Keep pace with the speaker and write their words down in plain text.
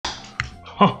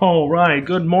All right,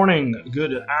 good morning,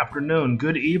 good afternoon,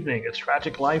 good evening. It's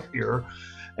Tragic Life here,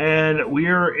 and we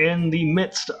are in the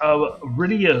midst of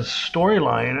Rydia's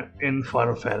storyline in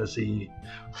Final Fantasy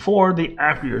for the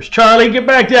After Years. Charlie, get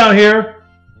back down here!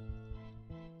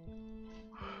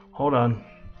 Hold on.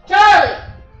 Charlie!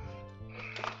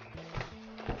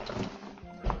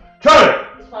 Charlie!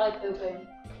 He's probably pooping.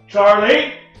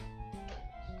 Charlie!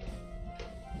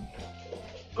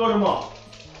 Go to mom.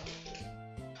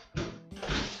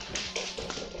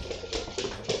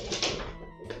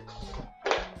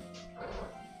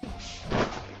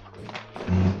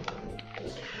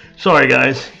 Sorry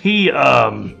guys, we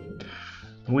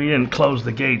didn't close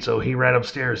the gate, so he ran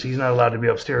upstairs. He's not allowed to be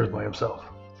upstairs by himself.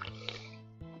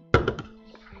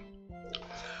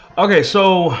 Okay,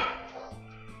 so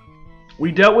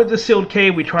we dealt with the sealed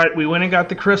cave. We went and got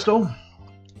the crystal,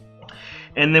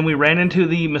 and then we ran into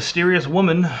the mysterious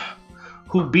woman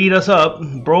who beat us up,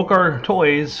 broke our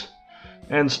toys,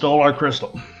 and stole our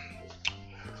crystal.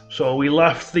 So we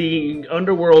left the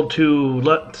underworld to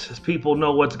let people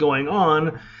know what's going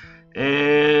on.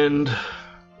 And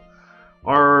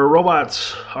our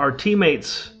robots, our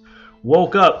teammates,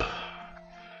 woke up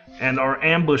and are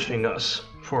ambushing us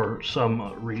for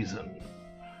some reason.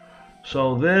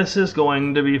 So this is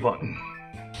going to be fun.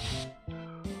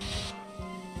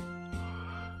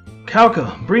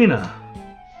 Kalka, Brina,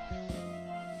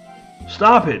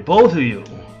 stop it, both of you.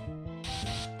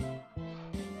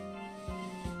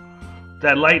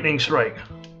 That lightning strike.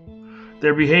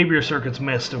 Their behavior circuits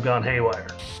must have gone haywire.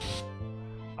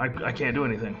 I can't do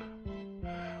anything.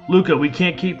 Luca, we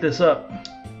can't keep this up.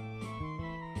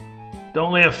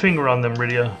 Don't lay a finger on them,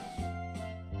 Rydia.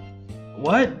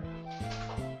 What?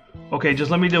 Okay,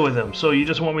 just let me deal with them. So you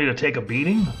just want me to take a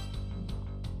beating?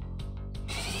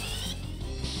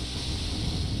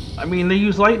 I mean, they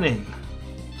use lightning.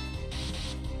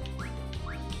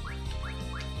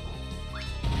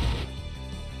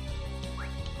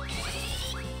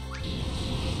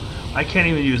 I can't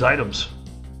even use items.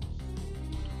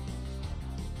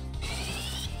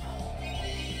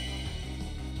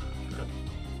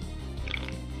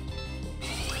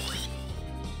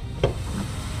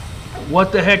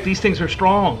 What the heck? These things are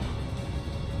strong.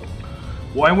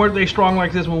 Why weren't they strong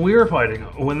like this when we were fighting?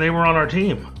 When they were on our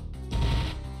team?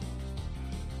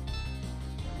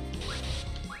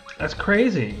 That's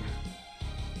crazy.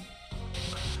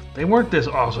 They weren't this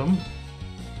awesome.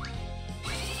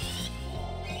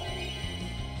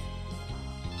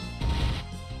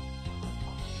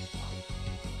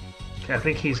 Okay, I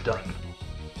think he's done.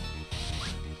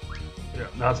 Yeah,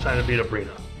 now it's time to beat up Brina.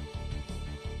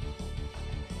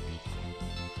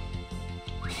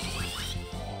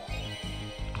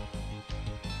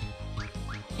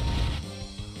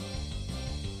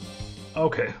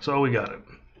 Okay, so we got it.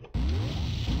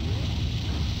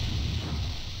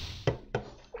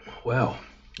 Well,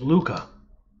 Luca.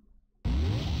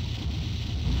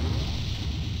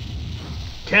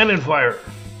 Cannon fire.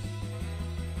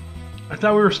 I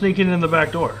thought we were sneaking in the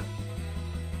back door.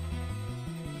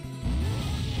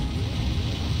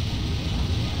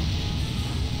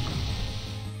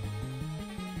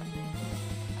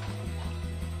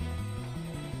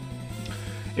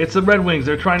 It's the Red Wings.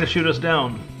 They're trying to shoot us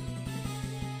down.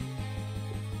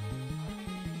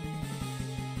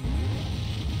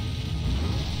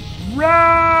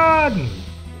 Run!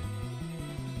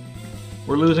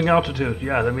 We're losing altitude.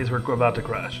 Yeah, that means we're about to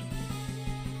crash.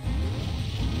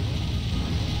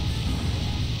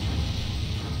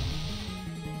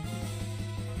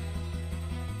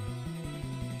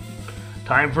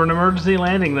 Time for an emergency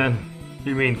landing then.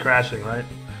 You mean crashing, right?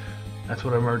 That's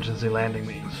what emergency landing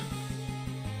means.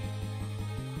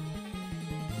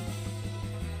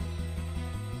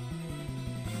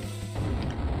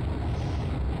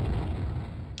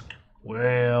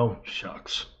 Well,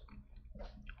 shucks.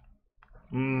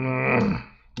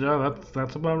 Yeah,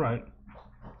 that's about right.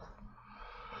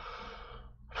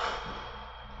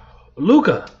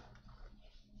 Luca!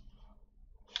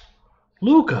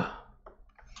 Luca!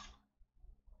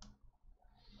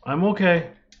 I'm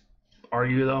okay. Are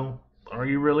you though? Are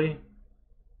you really?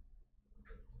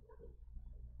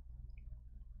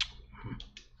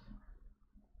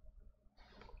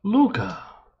 Luca!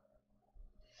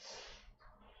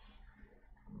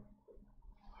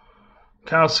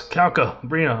 Kalka,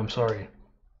 Brina, I'm sorry.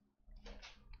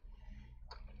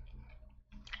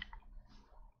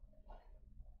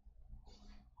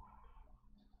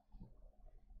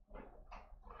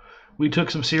 We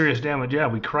took some serious damage. Yeah,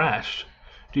 we crashed.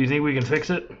 Do you think we can fix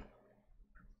it?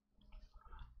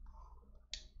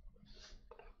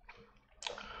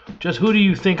 Just who do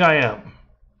you think I am?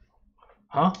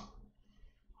 Huh?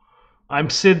 I'm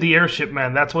Sid the Airship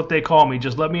Man. That's what they call me.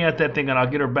 Just let me at that thing and I'll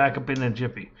get her back up in a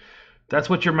jiffy. That's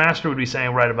what your master would be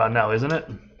saying right about now, isn't it?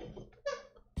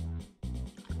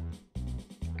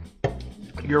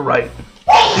 You're right.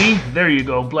 See? There you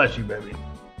go. Bless you, baby.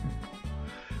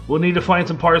 We'll need to find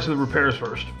some parts for the repairs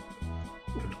first.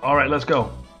 Alright, let's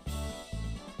go.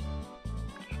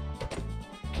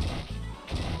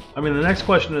 I mean, the next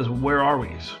question is, where are we?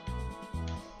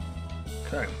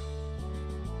 Okay.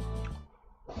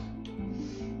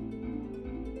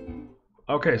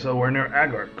 Okay, so we're near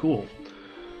Agard. Cool.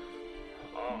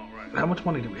 Alright, how much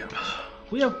money do we have?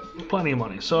 We have plenty of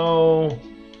money, so...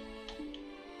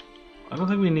 I don't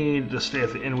think we need to stay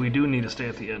at the end. We do need to stay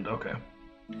at the end. Okay.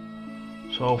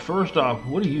 So, first off,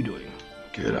 what are you doing?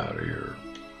 Get out of here.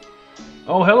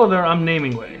 Oh, hello there, I'm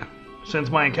Naming Way. Since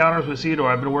my encounters with Cedar,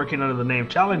 I've been working under the name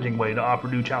Challenging Way to offer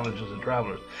new challenges to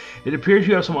travelers. It appears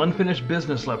you have some unfinished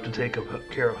business left to take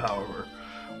care of, however.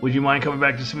 Would you mind coming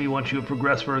back to see me once you have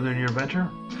progressed further in your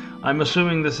adventure? I'm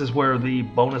assuming this is where the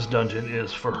bonus dungeon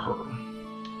is for her.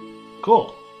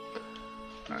 Cool.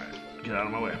 Alright, get out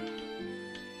of my way.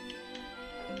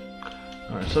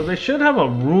 Alright, so they should have a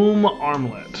room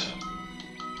armlet.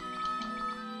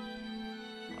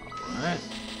 Alright.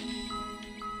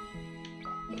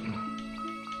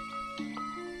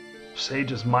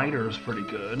 Sage's Mitre is pretty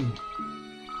good.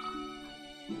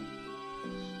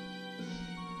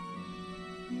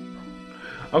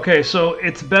 Okay, so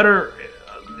it's better.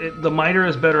 The Mitre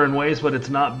is better in ways, but it's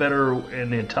not better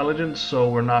in intelligence, so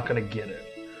we're not going to get it.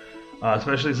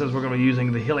 Especially since we're going to be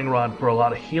using the healing rod for a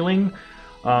lot of healing,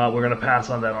 we're going to pass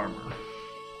on that armor.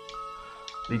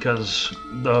 Because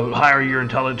the higher your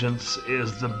intelligence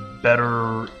is, the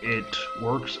better it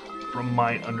works, from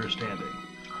my understanding.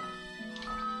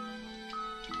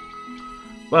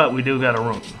 But we do got a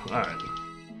room. Alright.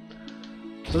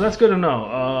 So that's good to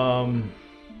know.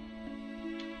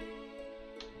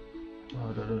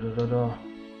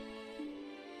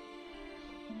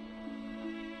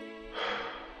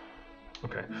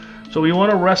 Okay. So we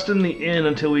want to rest in the inn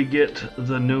until we get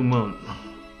the new moon.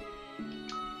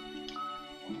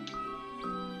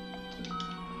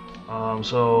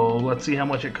 So let's see how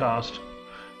much it costs.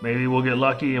 Maybe we'll get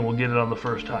lucky and we'll get it on the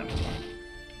first time.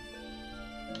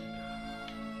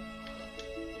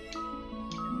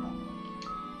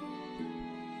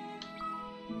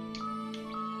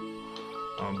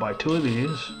 Buy 2 of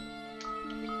these,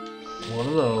 1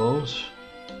 of those,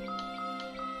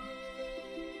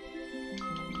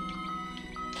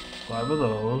 5 of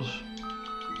those.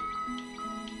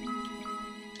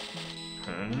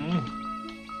 Okay.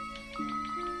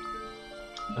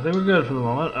 I think we're good for the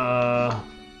moment.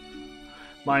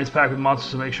 Mine's packed with monsters,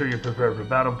 to make sure you're prepared for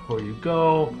battle before you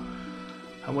go.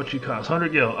 How much you cost?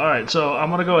 100 gil. Alright, so I'm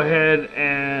going to go ahead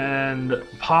and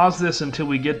pause this until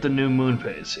we get the new moon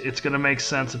phase. It's going to make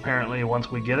sense, apparently,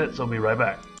 once we get it, so I'll be right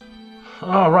back.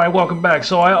 Alright, welcome back.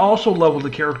 So I also leveled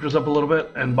the characters up a little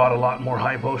bit and bought a lot more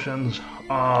high potions.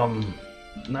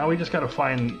 Now we just got to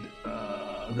find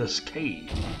this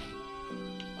cave.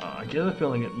 I get the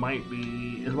feeling it might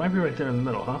be right there in the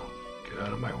middle, huh? Get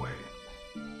out of my way.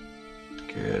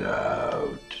 Get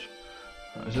out.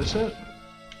 Is this it?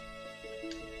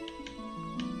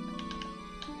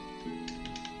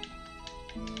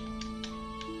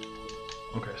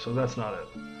 Okay, so that's not it.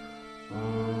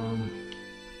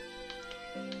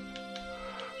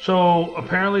 So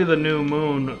apparently the new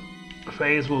moon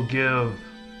phase will give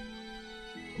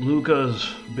Luca's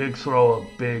big throw a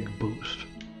big boost.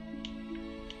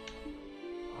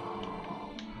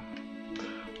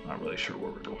 Not really sure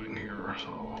where we're going here, so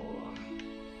hold on.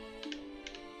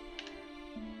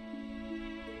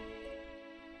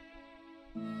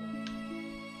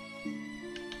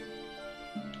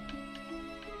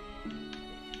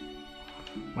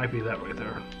 Might be that right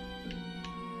there.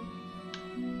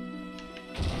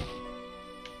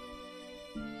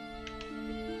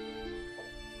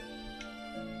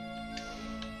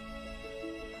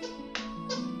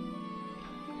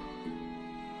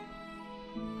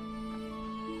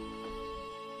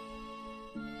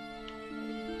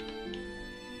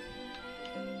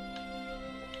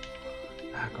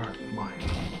 Haggard Mine.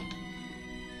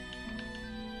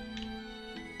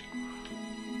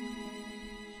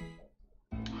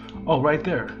 Oh, right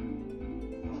there.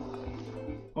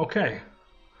 Okay.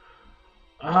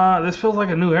 This feels like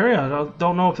a new area. I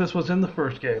don't know if this was in the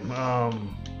first game.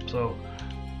 So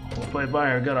we'll play it by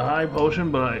ear. I got a high potion,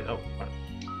 but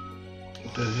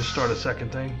did it just start a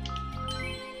second thing?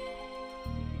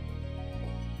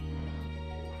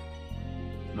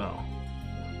 No.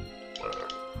 Whatever.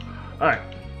 Alright.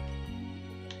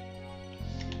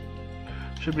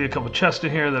 Should be a couple chests in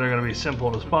here that are going to be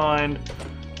simple to find.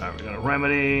 Alright, we got a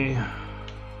remedy.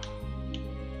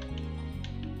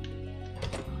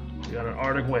 We got an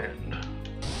Arctic Wind.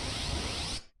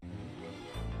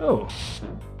 Oh.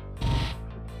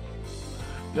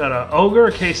 We got an Ogre,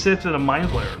 a K-Sith, and a Mind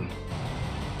Flayer.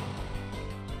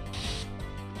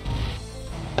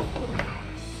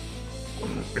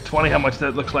 It's funny how much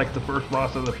that looks like the first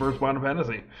boss of the first Final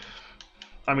Fantasy.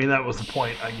 I mean, that was the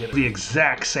point. I get it. The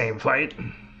exact same fight.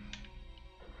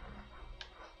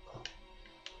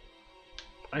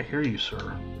 I hear you,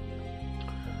 sir.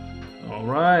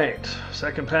 Alright.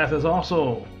 Second path is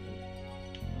also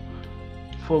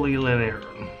fully linear.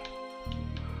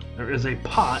 There is a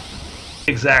pot.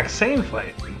 Exact same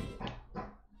fight.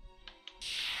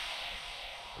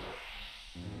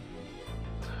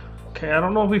 Okay, I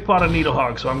don't know if we fought a Needle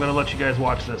Hog, so I'm going to let you guys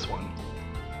watch this one.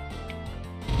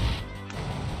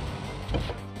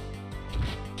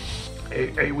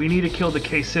 Hey, we need to kill the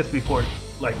K-Sith before it,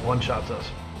 like, one-shots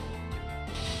us.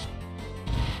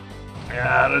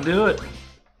 Gotta do it.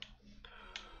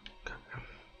 Okay.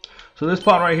 So this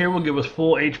pot right here will give us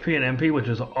full HP and MP, which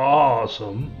is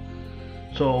awesome.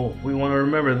 So we want to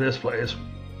remember this place.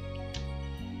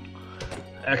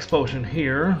 X potion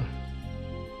here.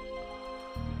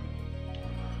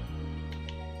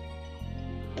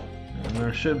 And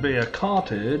there should be a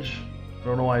cottage. I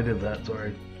don't know why I did that,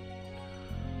 sorry.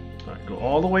 Alright, go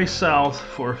all the way south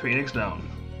for Phoenix Down.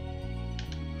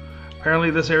 Apparently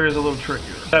this area is a little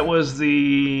trickier. That was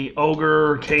the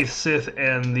Ogre, K-Sith,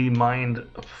 and the Mind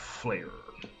Flayer.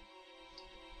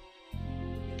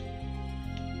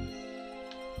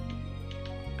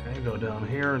 Okay, go down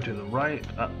here and to the right.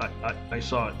 I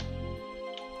saw it.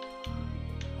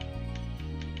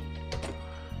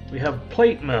 We have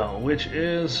Plate Mail, which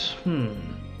is,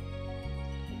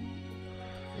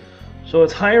 So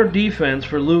it's higher defense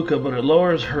for Luca, but it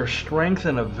lowers her strength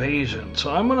and evasion. So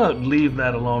I'm gonna leave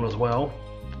that alone as well.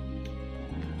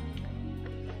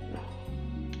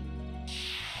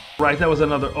 Right, that was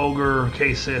another Ogre,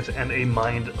 K-Sith, and a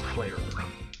Mind Flayer.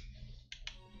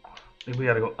 I think we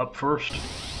gotta go up first.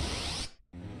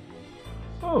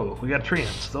 Oh, we got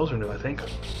treants. Those are new, I think.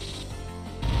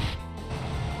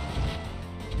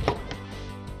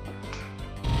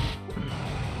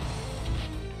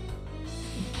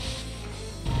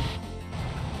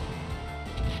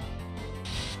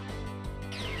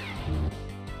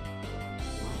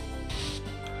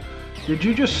 Did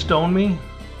you just stone me?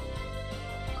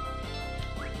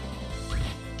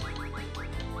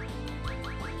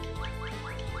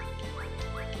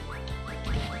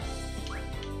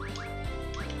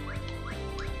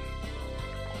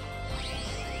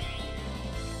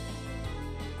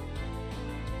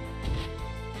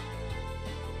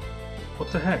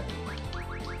 What the heck?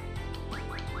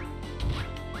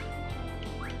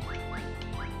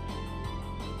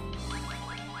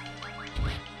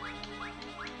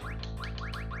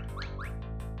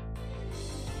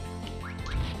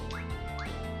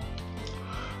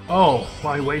 Oh,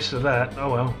 I wasted that.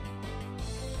 Oh well.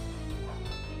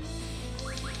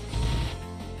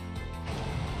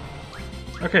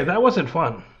 Okay, that wasn't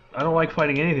fun. I don't like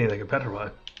fighting anything that can petrify.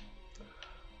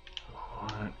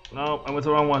 Alright. No, I went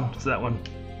the wrong one. It's that one.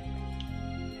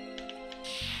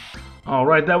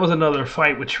 Alright, that was another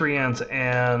fight with treants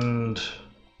and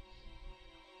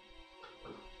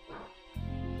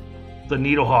the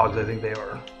Needle Hogs, I think they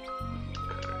are.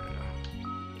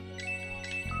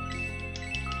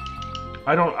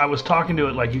 I was talking to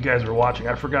it like you guys were watching.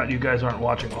 I forgot you guys aren't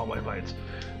watching all my fights.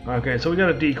 Okay, so we got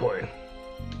a decoy.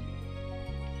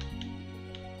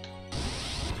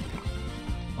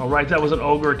 Alright, that was an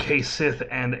Ogre, K-Sith,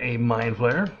 and a Mind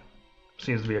Flayer.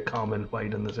 Seems to be a common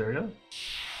fight in this area.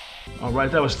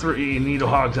 Alright, that was 3 Needle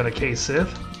Hogs and a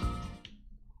K-Sith.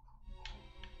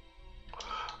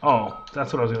 Oh,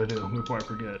 that's what I was going to do before I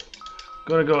forget.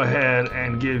 Going to go ahead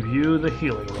and give you the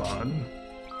Healing Rod.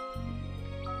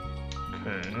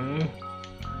 Okay.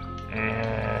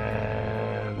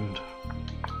 And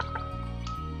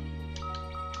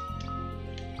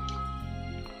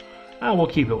we'll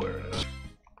keep it where it is.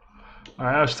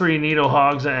 Alright, that was 3 Needle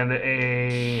Hogs and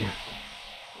a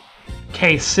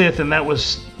K-Sith, and that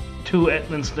was 2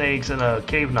 Etman Snakes and a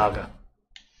Cave Naga.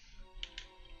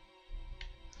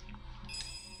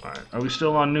 Alright, are we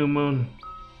still on New Moon?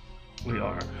 We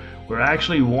are. We're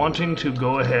actually wanting to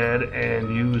go ahead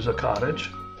and use a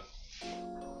cottage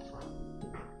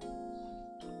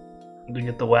to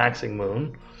get the Waxing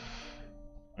Moon,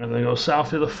 and then go south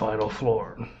to the final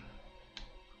floor.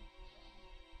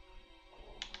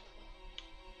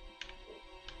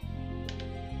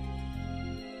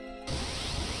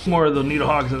 More of the Needle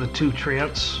Hogs and the 2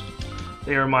 treants.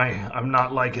 I'm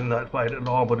not liking that fight at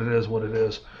all, but it is what it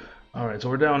is. Alright, so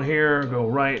we're down here, go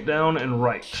right, down, and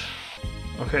right.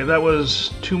 Okay, that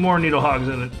was 2 more needle hogs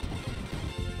in it,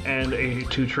 and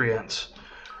 2 tree ants.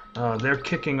 They're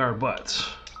kicking our butts.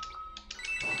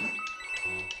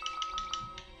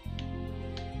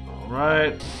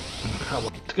 Alright.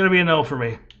 It's gonna be a no for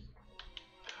me.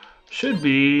 Should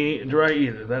be dry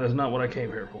either. That is not what I came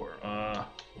here for. Oh,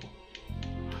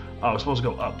 I was supposed to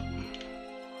go up.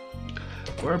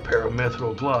 Wear a pair of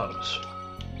mithril gloves.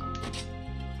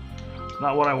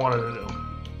 Not what I wanted to do.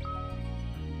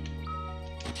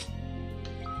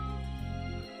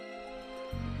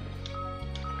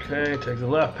 Okay, take the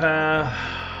left path.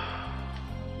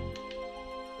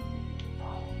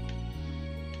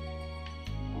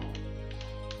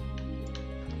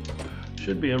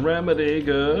 Should be a remedy,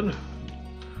 good.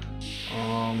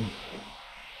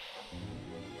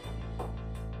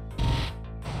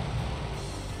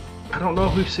 I don't know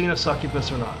if we've seen a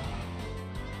succubus or not.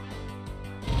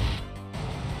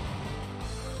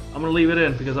 I'm gonna leave it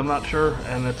in because I'm not sure,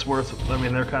 and it's worth. I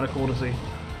mean, they're kind of cool to see.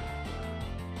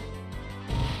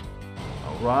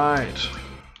 All right.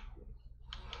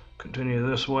 Continue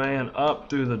this way and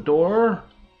up through the door.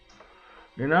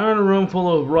 You're now in a room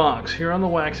full of rocks. Here on the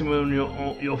waxy moon,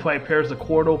 you'll fight pairs of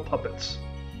quarto puppets.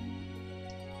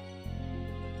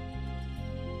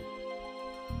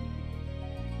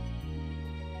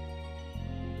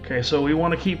 Okay, so we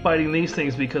want to keep fighting these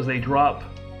things because they drop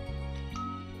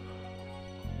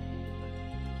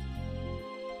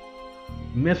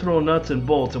mithril nuts and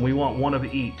bolts, and we want 1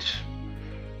 of each.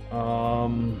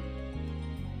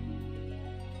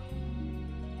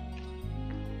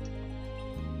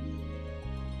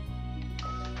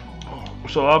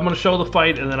 So I'm going to show the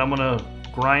fight, and then I'm going to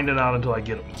grind it out until I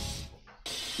get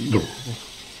them.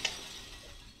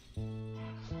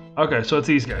 Okay, so it's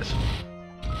these guys.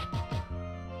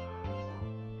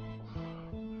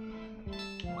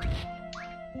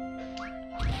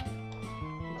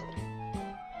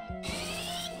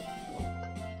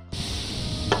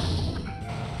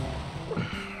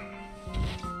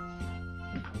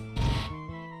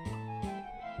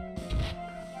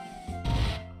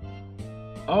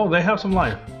 Oh, they have some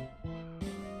life.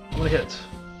 How many hits?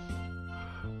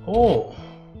 Oh.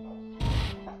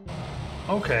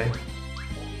 Okay.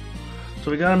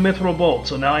 So we got a mithril bolt.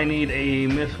 So now I need a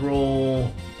mithril.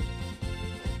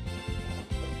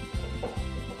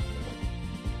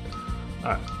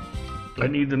 Alright. I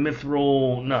need the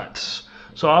mithril nuts.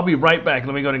 So I'll be right back.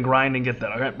 Let me go ahead and grind and get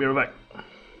that. Alright, be right back.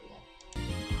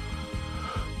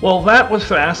 Well, that was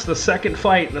fast. The second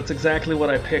fight, that's exactly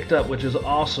what I picked up, which is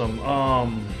awesome.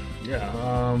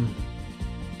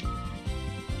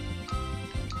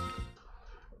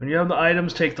 When you have the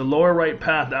items, take the lower right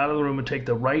path out of the room and take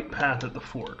the right path at the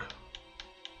fork.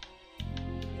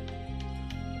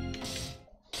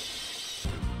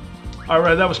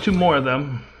 Alright, that was 2 more of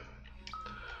them.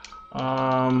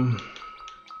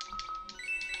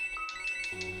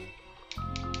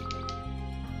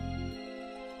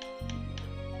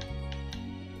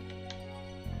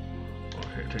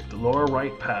 Take the lower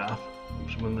right path.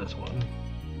 Let's win this one.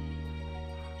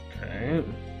 Okay.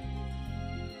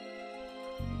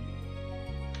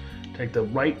 Take the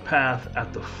right path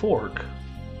at the fork.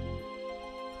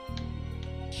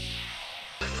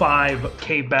 5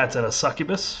 cave bats and a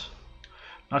succubus.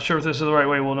 Not sure if this is the right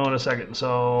way. We'll know in a second.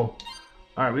 So,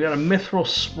 alright, we got a mithril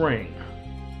spring.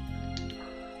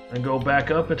 And go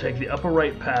back up and take the upper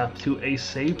right path to a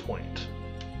save point.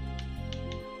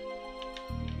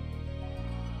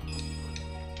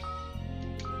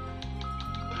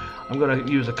 I'm going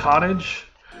to use a cottage.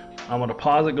 I'm going to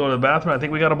pause it, go to the bathroom. I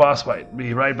think we got a boss fight.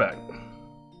 Be right back.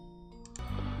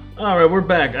 Alright, we're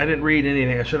back. I didn't read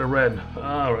anything. I should have read.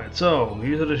 Alright, so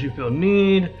use it as you feel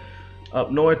need.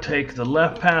 Up north, take the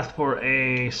left path for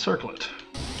a circlet.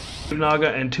 2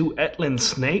 Naga and 2 Etlin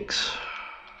snakes.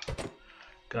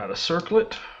 Got a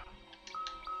circlet.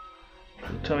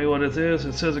 Tell me what it is.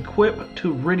 It says equip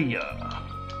to Rydia.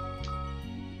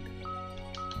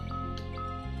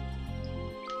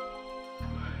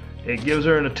 It gives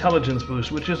her an intelligence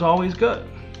boost, which is always good.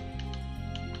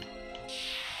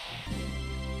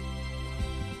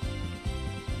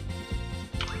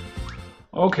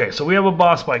 Okay, so we have a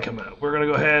boss fight coming up. We're going to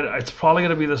go ahead. It's probably going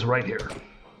to be this right here.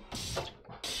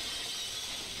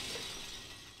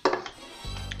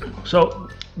 So,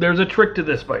 there's a trick to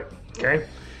this fight, okay?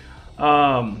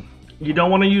 You don't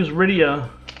want to use Rydia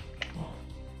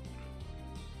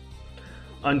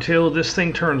until this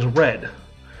thing turns red.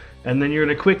 And then you're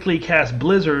going to quickly cast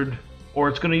Blizzard, or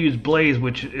it's going to use Blaze,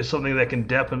 which is something that can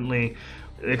definitely,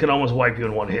 it can almost wipe you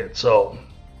in 1 hit. So,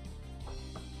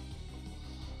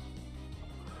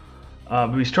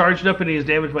 If he's charged up and he is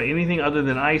damaged by anything other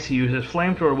than ice, he uses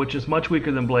Flamethrower, which is much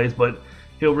weaker than Blaze, but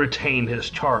he'll retain his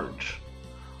charge.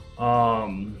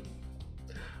 So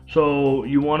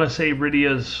you want to save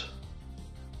Rydia's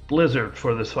Blizzard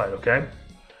for this fight, okay?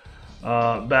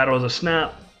 Battle is a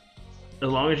snap. As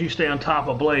long as you stay on top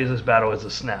of Blaze, this battle is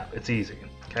a snap. It's easy,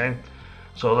 okay?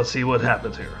 So let's see what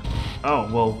happens here.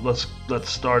 Oh, well, let's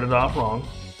start it off wrong.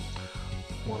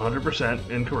 100%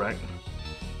 incorrect.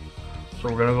 So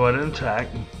we're gonna go ahead and attack.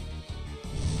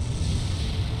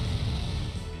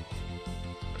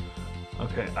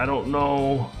 Okay, I don't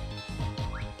know.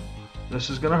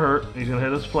 This is gonna hurt. He's gonna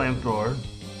hit his Flamethrower.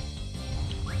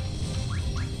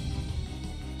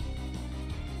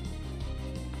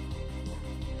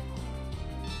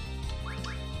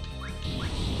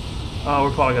 Oh,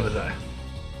 we're probably gonna die.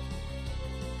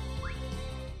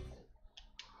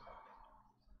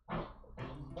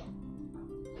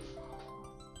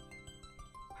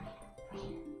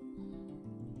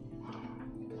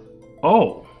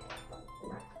 Oh.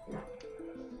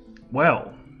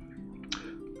 Well.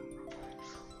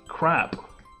 Crap.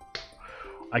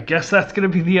 I guess that's going to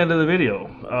be the end of the video.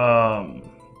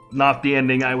 Not the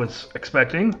ending I was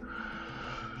expecting.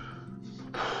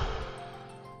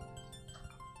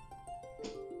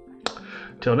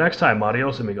 Till next time,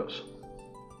 adios amigos.